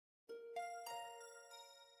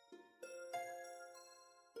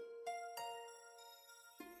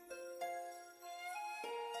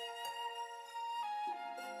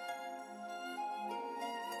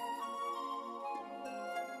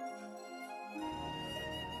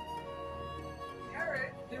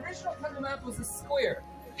original Temple Mount was a square.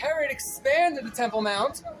 Herod expanded the Temple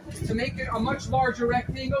Mount to make it a much larger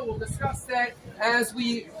rectangle. We'll discuss that as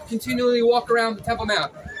we continually walk around the Temple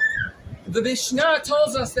Mount. The Mishnah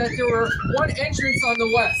tells us that there were one entrance on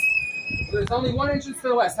the west. There's only one entrance to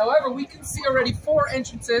the west. However, we can see already 4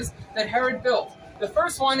 entrances that Herod built. The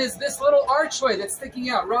first one is this little archway that's sticking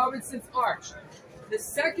out, Robinson's Arch. The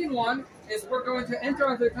second one is we're going to enter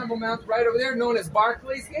onto the Temple Mount right over there, known as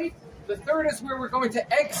Barclays Gate. The third is where we're going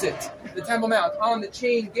to exit the Temple Mount on the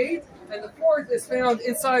Chain Gate. And the fourth is found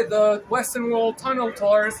inside the Western Wall tunnel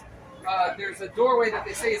tours. There's a doorway that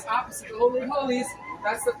they say is opposite the Holy of Holies.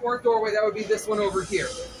 That's the 4th doorway. That would be this one over here.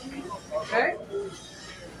 Okay?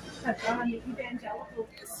 A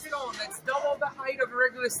stone that's double the height of a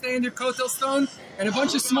regular standard Kotel stone and a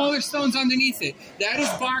bunch of smaller stones underneath it. That is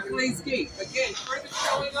Barclays Gate. Again, further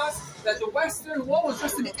showing us that the Western Wall was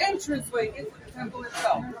just an entranceway into the temple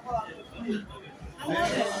itself.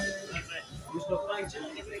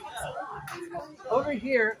 Over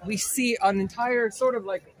here, we see an entire sort of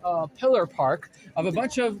like pillar park of a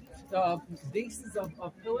bunch of bases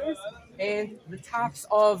of pillars and the tops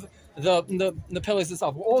of the pillars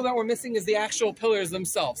itself. All that we're missing is the actual pillars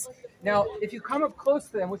themselves. Now, if you come up close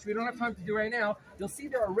to them, which we don't have time to do right now, you'll see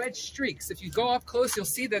there are red streaks. If you go up close, you'll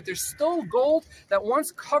see that there's still gold that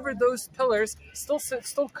once covered those pillars,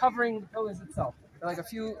 still covering the pillars itself. There are like a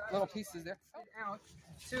few little pieces there. Out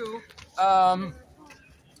to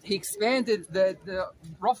he expanded the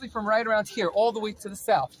roughly from right around here all the way to the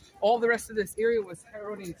south. All the rest of this area was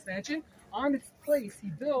Herodian expansion. On its place, he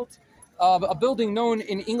built a building known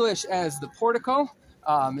in English as the portico,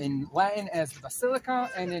 in Latin as the basilica,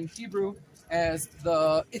 and in Hebrew as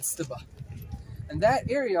the itztaba. And that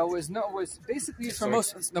area was basically used for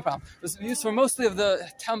was used for mostly of the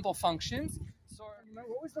temple functions. So remember,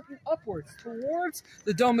 we're always looking upwards towards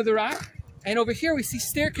the Dome of the Rock. And over here we see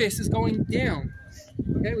staircases going down.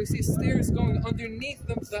 Okay, we see stairs going underneath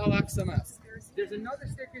the Al-Aqsa Mosque. There's another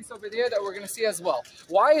staircase over there that we're going to see as well.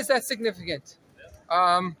 Why is that significant?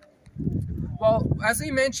 Well, as we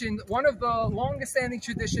mentioned, one of the longest standing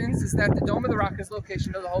traditions is that the Dome of the Rock is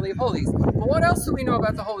location of the Holy of Holies. But what else do we know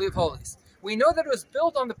about the Holy of Holies? We know that it was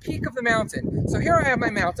built on the peak of the mountain. So here I have my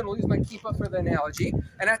mountain. We'll use my kippah for the analogy.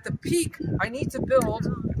 And at the peak, I need to build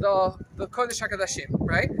the Kodesh HaKodashim,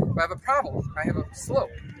 right? I have a problem. I have a slope.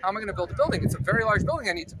 How am I going to build a building? It's a very large building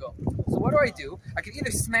I need to build. So what do? I can either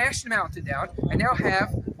smash the mountain down and now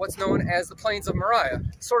have what's known as the Plains of Moriah.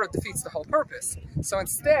 Sort of defeats the whole purpose. So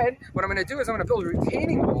instead, what I'm going to do is I'm going to build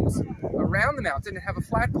retaining walls around the mountain and have a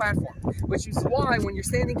flat platform, which is why when you're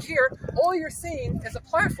standing here, all you're seeing is a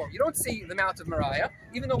platform. You don't see the Mount of Moriah,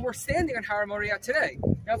 even though we're standing on Har Moriah today.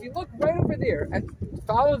 Now, if you look right over there and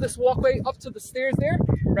follow this walkway up to the stairs there,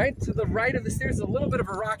 right to the right of the stairs is a little bit of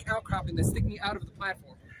a rock outcropping that's sticking out of the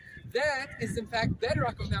platform. That is in fact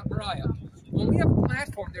bedrock of Mount Moriah. When we have a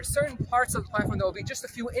platform, there are certain parts of the platform that will be just a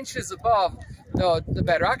few inches above the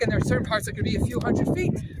bedrock, and there are certain parts that could be a few hundred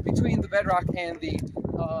feet between the bedrock and the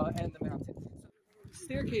mountain. So,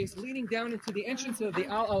 staircase leading down into the entrance of the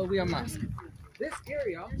Al-Alawiyah Mosque. This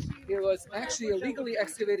area, it was actually illegally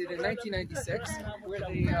excavated in 1996,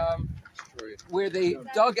 where they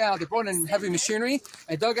dug out, they brought in heavy machinery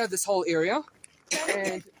and dug out this whole area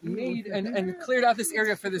and made and cleared out this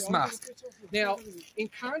area for this mosque. Now, in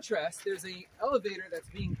contrast, there's an elevator that's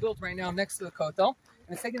being built right now next to the Kotel,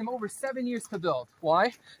 and it's taken them over 7 years to build.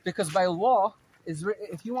 Why? Because by law,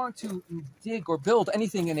 if you want to dig or build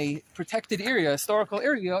anything in a protected area, historical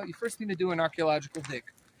area, you first need to do an archaeological dig.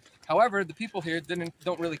 However, the people here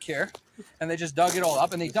don't really care, and they just dug it all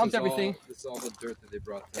up and they dumped everything. This is all the dirt that they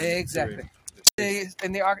brought. Exactly.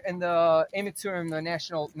 In the Emet the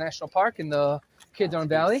national park in the Kidron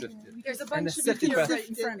Valley. There's a bunch of it right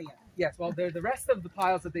in front of you. Yes, well, the rest of the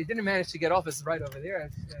piles that they didn't manage to get off is right over there,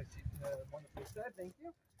 as she wonderfully said. Thank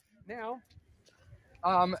you. Now,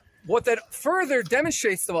 what that further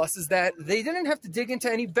demonstrates to us is that they didn't have to dig into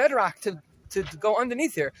any bedrock to go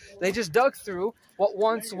underneath here. They just dug through what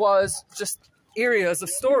once was just areas of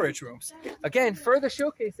storage rooms. Again, further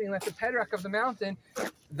showcasing that the bedrock of the mountain,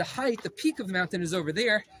 the height, the peak of the mountain is over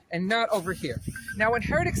there and not over here. Now, when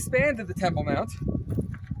Herod expanded the Temple Mount,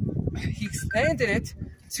 he expanded it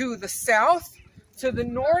to the south, to the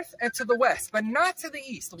north, and to the west, but not to the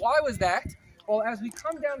east. Why was that? Well, as we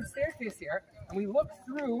come down the staircase here and we look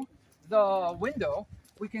through the window,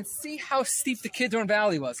 we can see how steep the Kidron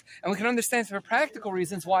Valley was. And we can understand for practical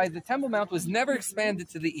reasons why the Temple Mount was never expanded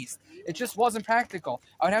to the east. It just wasn't practical.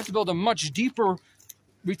 I would have to build a much deeper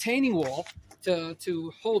retaining wall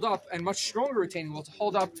to hold up, and much stronger retaining wall to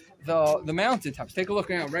hold up the mountain tops. Take a look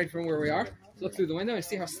now, right from where we are. Look through the window and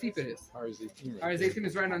see how steep it is. Har Zaytim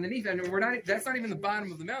is right underneath, and that's not even the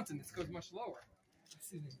bottom of the mountain. This goes much lower.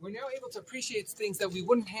 We're now able to appreciate things that we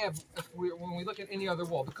wouldn't have when we look at any other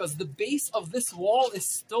wall, because the base of this wall is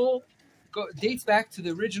still dates back to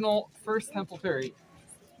the original First Temple period.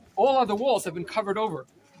 All other walls have been covered over.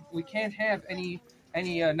 We can't have any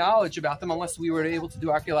knowledge about them unless we were able to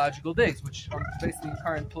do archaeological digs, which based on the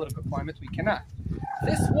current political climate we cannot.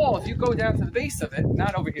 This wall, if you go down to the base of it,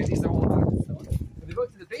 not over here, these are all mountain stones. If you go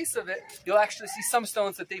to the base of it, you'll actually see some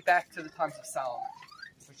stones that date back to the times of Solomon,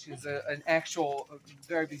 which is an actual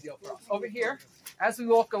very big deal for us. Over here, as we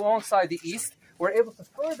walk alongside the east, we're able to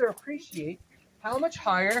further appreciate how much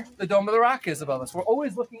higher the Dome of the Rock is above us. We're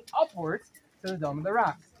always looking upwards to the Dome of the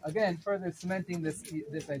Rock. Again, further cementing this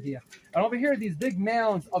idea. And over here, these big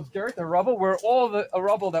mounds of dirt or rubble were all the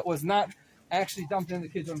rubble that was not actually dumped in the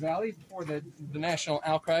Kidron Valley before the national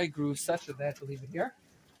outcry grew such that they had to leave it here.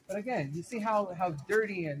 But again, you see how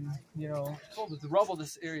dirty and full of the rubble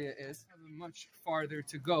this area is. Much farther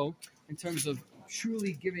to go in terms of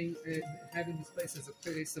truly having this place as a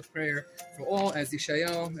place of prayer for all, as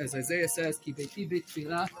Yeshayahu, as Isaiah says, Ki beiti beit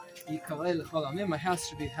tefillah, yikareh l'chol hamim. My house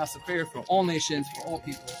should be a house of prayer for all nations, for all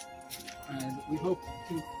people. And we hope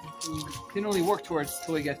to continually work towards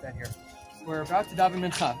till we get that here. We're about to daven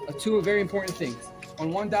mincha. Two very important things.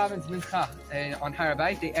 On one daven's mincha on Har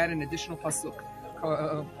Habayit, they add an additional pasuk.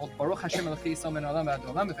 Baruch Hashem Elokai Yisrael min olam v'ad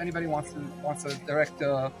olam. If anybody wants a direct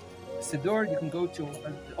Siddur, you can go to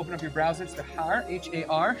open up your browsers to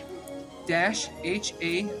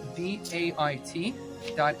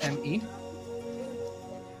har-habait.me,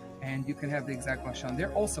 and you can have the exact lashon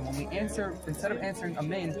there. Also, when we answer, instead of answering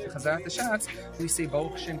Amen to Chazarat Hashatz, we say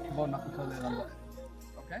Baruch Shem Kivod Nachutol Le'olam.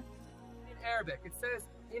 Okay? In Arabic, it says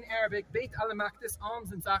in Arabic, Beit al-Maqdis,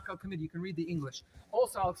 Alms and Zakal Committee. You can read the English.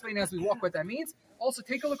 Also, I'll explain as we walk what that means. Also,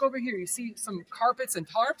 take a look over here. You see some carpets and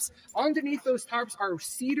tarps. Underneath those tarps are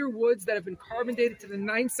cedar woods that have been carbon dated to the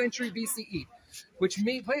 9th century BCE, which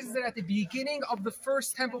places it at the beginning of the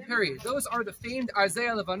First Temple period. Those are the famed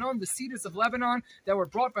Arzei Lebanon, the cedars of Lebanon that were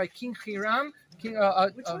brought by King Hiram.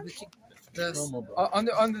 Under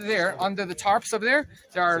the tarps over there,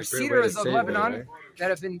 there are cedars of Lebanon that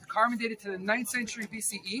have been carbon dated to the 9th century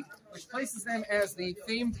BCE, which places them as the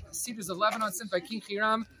famed cedars of Lebanon sent by King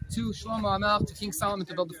Hiram to Shlomo HaMelech, to King Solomon,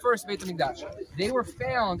 to build the first Beit HaMikdash. They were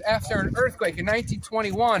found after an earthquake in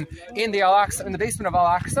 1921 in the Al-Aqsa, in the basement of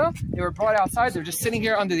Al-Aqsa. They were brought outside. They were just sitting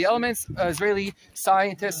here under the elements. Israeli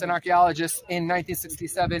scientists and archaeologists in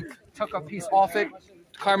 1967 took a piece off it,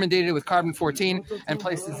 carbon dated with carbon-14, and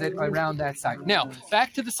places it around that site. Now,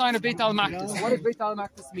 back to the sign of Beit al-Maqdis. What does Beit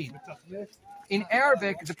al-Maqdis mean? In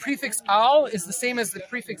Arabic, the prefix al is the same as the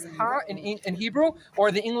prefix ha in Hebrew, or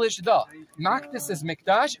the English the. Maqdis is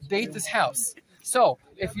mikdash, Beit is house. So,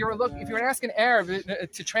 if you're asking Arab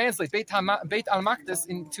to translate Beit al-Maqdis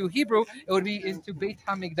into Hebrew, it would be into Beit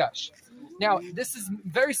HaMikdash. Now, this is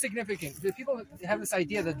very significant. The people have this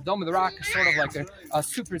idea that the Dome of the Rock is sort of like a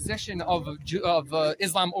superstition of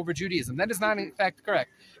Islam over Judaism. That is not, in fact, correct.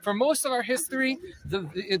 For most of our history,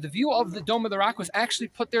 the view of the Dome of the Rock was actually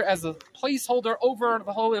put there as a placeholder over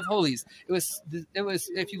the Holy of Holies. It was.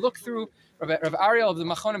 If you look through, Rav Ariel of the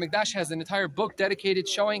Machon HaMikdash has an entire book dedicated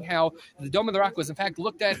showing how the Dome of the Rock was in fact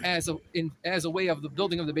looked at as a way of the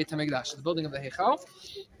building of the Beit HaMikdash, the building of the Heichal.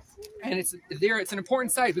 And it's an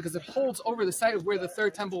important site because it holds over the site of where the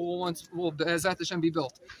third temple will Be'ezrat Hashem be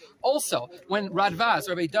built. Also, when Radvaz,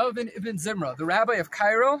 Rabbi David ibn Zimra, the rabbi of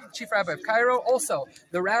Cairo, chief rabbi of Cairo, also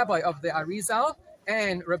the rabbi of the Arizal,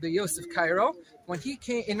 and Rabbi Yosef Cairo, when he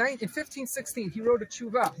came in 1516, he wrote a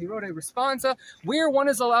tshuva, he wrote a responsa where one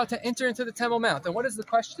is allowed to enter into the Temple Mount. And what is the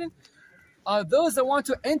question? Those that want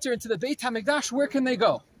to enter into the Beit HaMikdash, where can they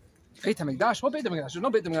go? Beit HaMikdash? What Beit HaMikdash? There's no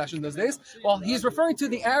Beit HaMikdash in those days. Well, he's referring to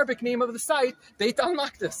the Arabic name of the site, Beit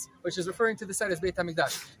al-Maqdis, which is referring to the site as Beit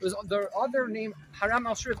HaMikdash. It was the other name, Haram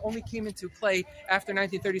al-Shirk, only came into play after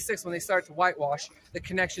 1936 when they started to whitewash the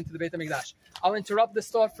connection to the Beit HaMikdash. I'll interrupt this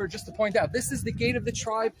thought for just to point out, this is the gate of the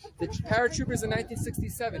tribe. The paratroopers in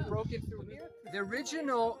 1967 broke it through here. The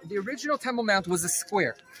original Temple Mount was a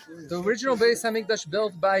square. The original Beit HaMikdash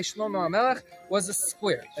built by Shlomo HaMelech was a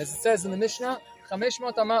square. As it says in the Mishnah,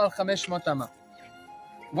 500 amah al 500 amah.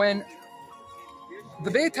 When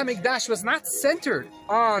the Beit HaMikdash was not centered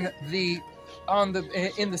in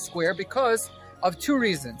the square because of two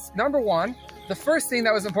reasons. Number one, the first thing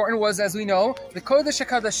that was important was, as we know, the Kodesh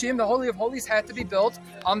HaKodashim, the Holy of Holies, had to be built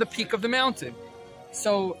on the peak of the mountain.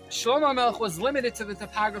 So Shlomo HaMelech was limited to the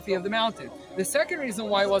topography of the mountain. The second reason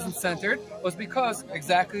why it wasn't centered was because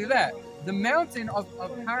exactly that. the mountain of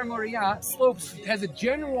Har Moriah slopes, has a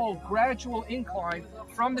general gradual incline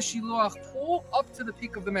from the Shiloach pool up to the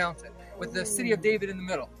peak of the mountain, with the city of David in the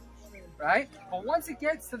middle, right? But once it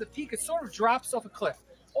gets to the peak, it sort of drops off a cliff.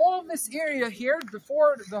 All of this area here,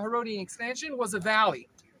 before the Herodian expansion, was a valley.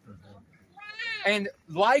 And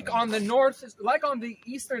like on the north, like on the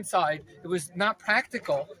eastern side, it was not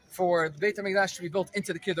practical for the Beit HaMikdash to be built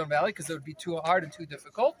into the Kidron Valley because it would be too hard and too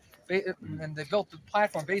difficult. And they built the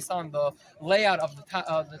platform based on the layout of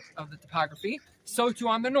the topography. So too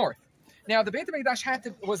on the north. Now the Beit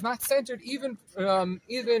HaMikdash was not centered even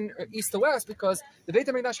east to west, because the Beit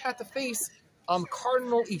HaMikdash had to face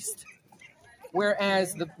cardinal east,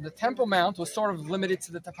 whereas the Temple Mount was sort of limited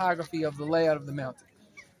to the topography of the layout of the mountain.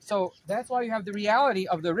 So that's why you have the reality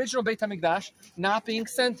of the original Beit HaMikdash not being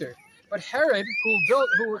centered. But Herod,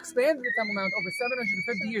 who expanded the Temple Mount over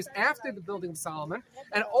 750 years after the building of Solomon,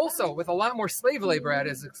 and also with a lot more slave labor at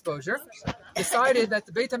his exposure, decided that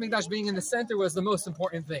the Beit HaMikdash being in the center was the most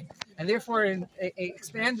important thing. And therefore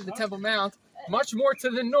expanded the Temple Mount much more to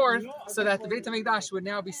the north, so that the Beit HaMikdash would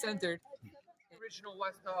now be centered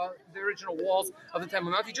the original walls of the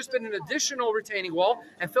Temple Mount. He just did an additional retaining wall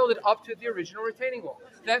and filled it up to the original retaining wall.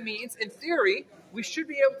 That means, in theory, we should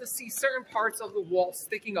be able to see certain parts of the wall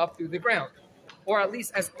sticking up through the ground, or at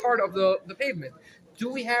least as part of the pavement. Do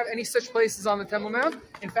we have any such places on the Temple Mount?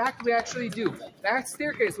 In fact, we actually do. That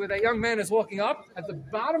staircase where that young man is walking up, at the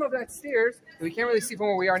bottom of that stairs, we can't really see from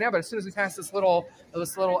where we are now, but as soon as we pass this little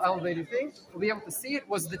elevated thing, we'll be able to see it,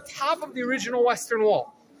 was the top of the original western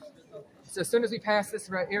wall. So as soon as we pass this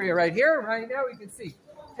area right here, right now we can see.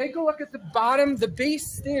 Take a look at the bottom, the base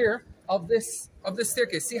stair of this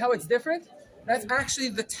staircase. See how it's different? That's actually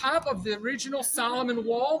the top of the original Solomon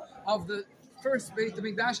wall of the first Beit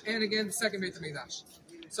HaMikdash, and again the second Beit HaMikdash.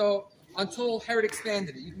 So until Herod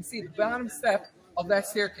expanded it, you can see the bottom step of that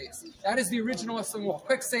staircase. That is the original western wall.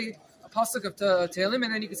 Quick, say a pasuk of Tehillim,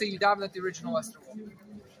 and then you can say you daven at the original western wall.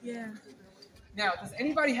 Yeah. Now, does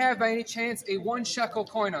anybody have by any chance a 1 shekel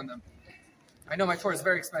coin on them? I know my Torah is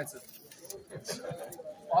very expensive.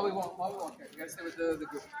 While we won't care. You gotta stay with the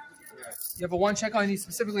group. You have a 1 shekel. I need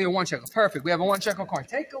specifically a 1 shekel. Perfect. We have a 1 shekel coin.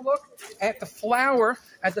 Take a look at the flower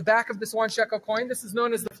at the back of this 1 shekel coin. This is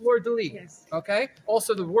known as the fleur de lis. Yes. Okay.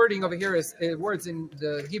 Also, the wording over here is words in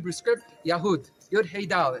the Hebrew script. Yahud. Yud Hey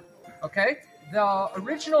Dalet. Okay. The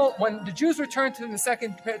original, when the Jews returned to the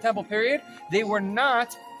Second Temple period, they were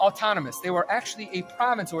not autonomous. They were actually a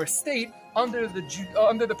province or a state under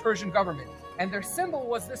the Persian government. And their symbol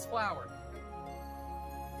was this flower.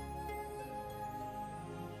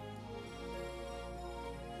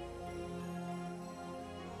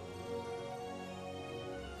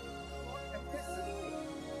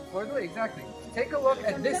 Exactly. Take a look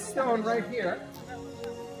at this stone right here.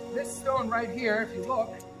 This stone right here, if you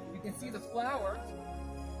look, you can see the flower.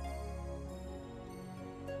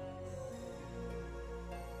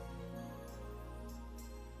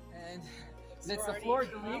 And it's the fleur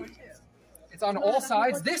de lis. It's on all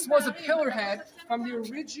sides. This was a pillar head from the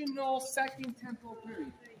original Second Temple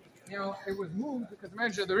period. Now, it was moved because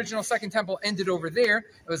imagine the original Second Temple ended over there.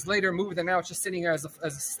 It was later moved, and now it's just sitting there as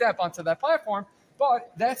a step onto that platform.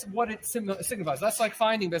 But that's what it signifies. That's like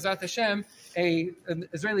finding Bezrat Hashem an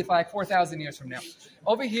Israeli flag 4,000 years from now.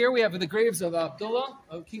 Over here, we have the graves of Abdullah,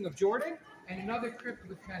 king of Jordan, and another crypt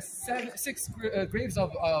which has six graves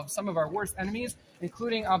of some of our worst enemies,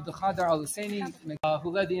 including Abdul Qadir al-Husseini,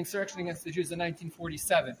 who led the insurrection against the Jews in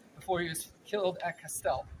 1947, before he was killed at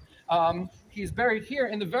Castel. He's buried here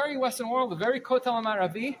in the very Western wall, the very Kotel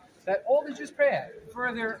HaMaravi, that all the Jews pray at,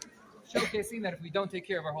 further showcasing that if we don't take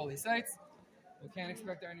care of our holy sites, we can't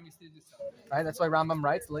expect our enemies to do so. Right? That's why Rambam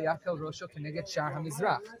writes, Le'yakel Rosho Keneged Shar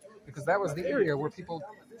HaMizrach, because that was the area where people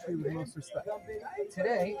treated with the most respect.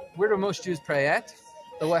 Today, where do most Jews pray at?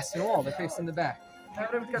 The Western Wall. They face in the back.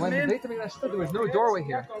 When the Beit HaMikdash stood, there was no doorway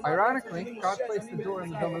here. Ironically, God placed the door in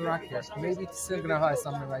the Dome of the Rock here. Maybe to signify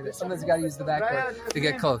something like that. Sometimes you got to use the back door to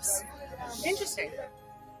get close. Interesting.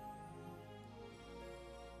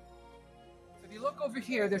 If you look over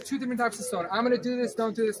here, there are two different types of stone. I'm going to do this,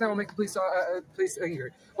 don't do this now, we'll make the police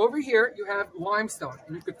angry. Over here, you have limestone.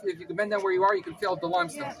 And if you can bend down where you are, you can feel the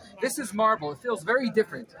limestone. This is marble. It feels very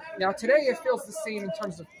different. Now, today, it feels the same in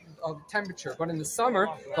terms of temperature, but in the summer,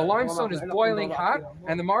 the limestone is boiling hot,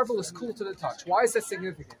 and the marble is cool to the touch. Why is that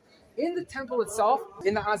significant? In the temple itself,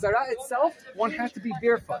 in the Azara itself, one had to be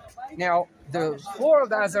barefoot. Now, the floor of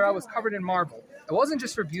the Azara was covered in marble. It wasn't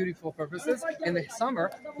just for beautiful purposes. In the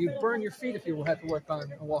summer, you burn your feet if you had to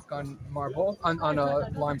walk on marble, on a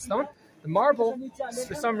limestone. The marble,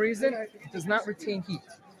 for some reason, does not retain heat.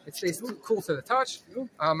 It stays cool to the touch.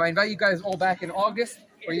 I invite you guys all back in August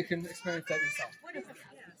or you can experience that yourself.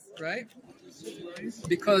 Right?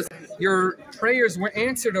 Because your prayers were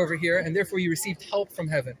answered over here, and therefore you received help from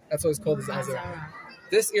heaven. That's what it's called as Azara.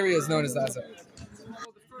 This area is known as Azara.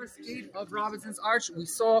 The first gate of Robinson's Arch, we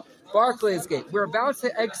saw Barclays Gate. We're about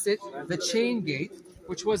to exit the Chain Gate,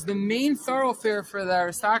 which was the main thoroughfare for the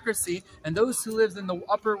aristocracy and those who lived in the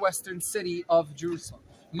upper western city of Jerusalem.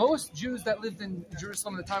 Most Jews that lived in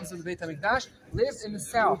Jerusalem in the times of the Beit HaMikdash lived in the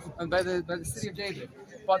south, by the city of David.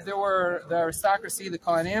 But there were the aristocracy, the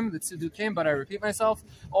Kohanim, the Tzedukim, but I repeat myself,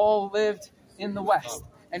 all lived in the west.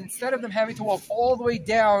 And instead of them having to walk all the way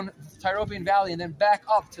down the Tyropoeon Valley and then back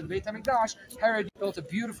up to the Beit HaMikdash, Herod built a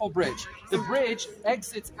beautiful bridge. The bridge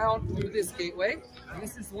exits out through this gateway, and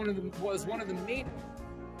this is was one of the main